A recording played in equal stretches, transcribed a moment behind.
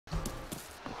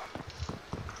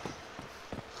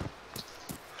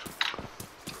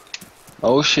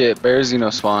Oh shit,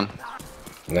 Berezino spawn.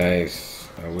 Nice.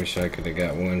 I wish I could have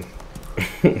got one.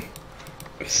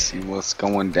 Let's see what's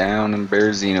going down in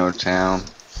Berezino town.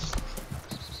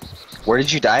 Where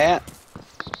did you die at?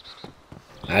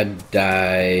 I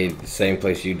died the same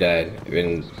place you died,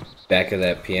 in back of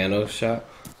that piano shop,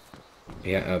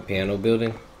 piano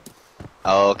building.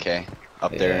 Oh, okay.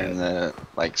 Up there Yeah. in the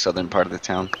like southern part of the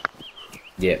town.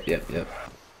 Yep, yep, yep.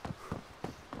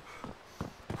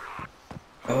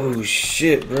 Oh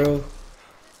shit, bro.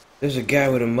 There's a guy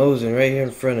with a Mosin right here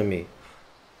in front of me.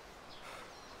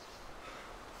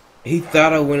 He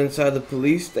thought I went inside the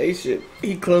police station.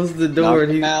 He closed the door Knock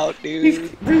and him out,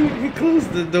 dude. he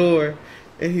closed the door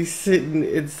and he's sitting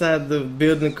inside the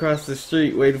building across the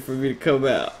street waiting for me to come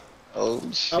out. Oh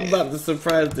I'm shit. about to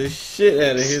surprise the shit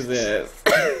out of his ass.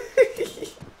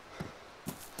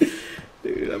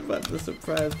 Dude, I'm about to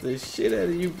surprise the shit out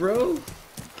of you, bro.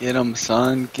 Get him,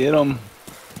 son. Get him.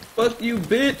 Fuck you,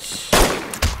 bitch.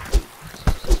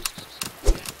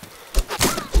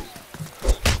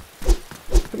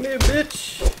 Come here,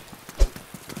 bitch.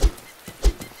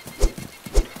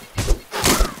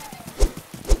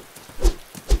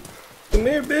 Come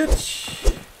here, bitch.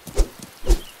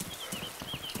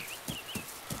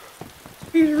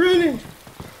 He's running.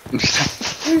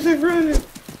 He's like running.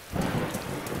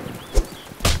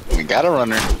 We got a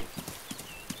runner.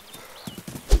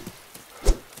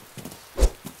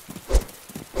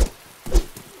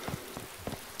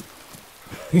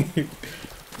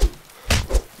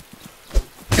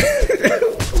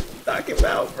 Knock him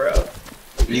out, bro.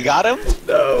 You got him?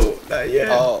 No, not yet.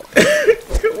 Oh.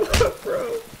 Come on,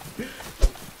 bro.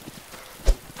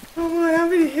 Come on, how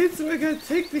many hits am I gonna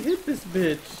take to hit this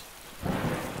bitch?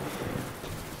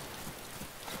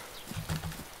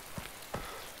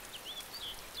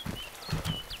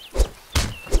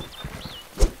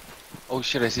 Oh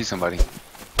shit, I see somebody.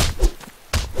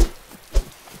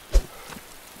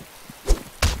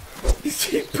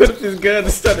 He put up his gun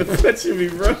and started punching me,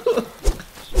 bro.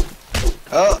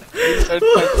 Oh, he started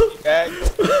punching you back.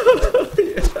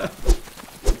 Yeah.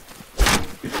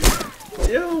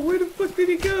 Yo, where the fuck did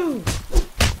he go?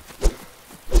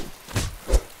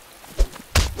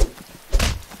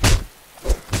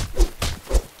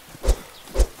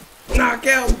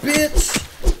 Knockout, bitch!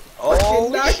 Oh,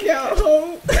 Knockout,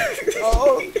 ho!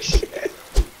 oh shit.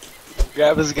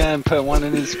 Grab his gun, put one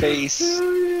in his face.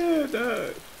 Hell yeah,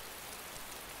 dog.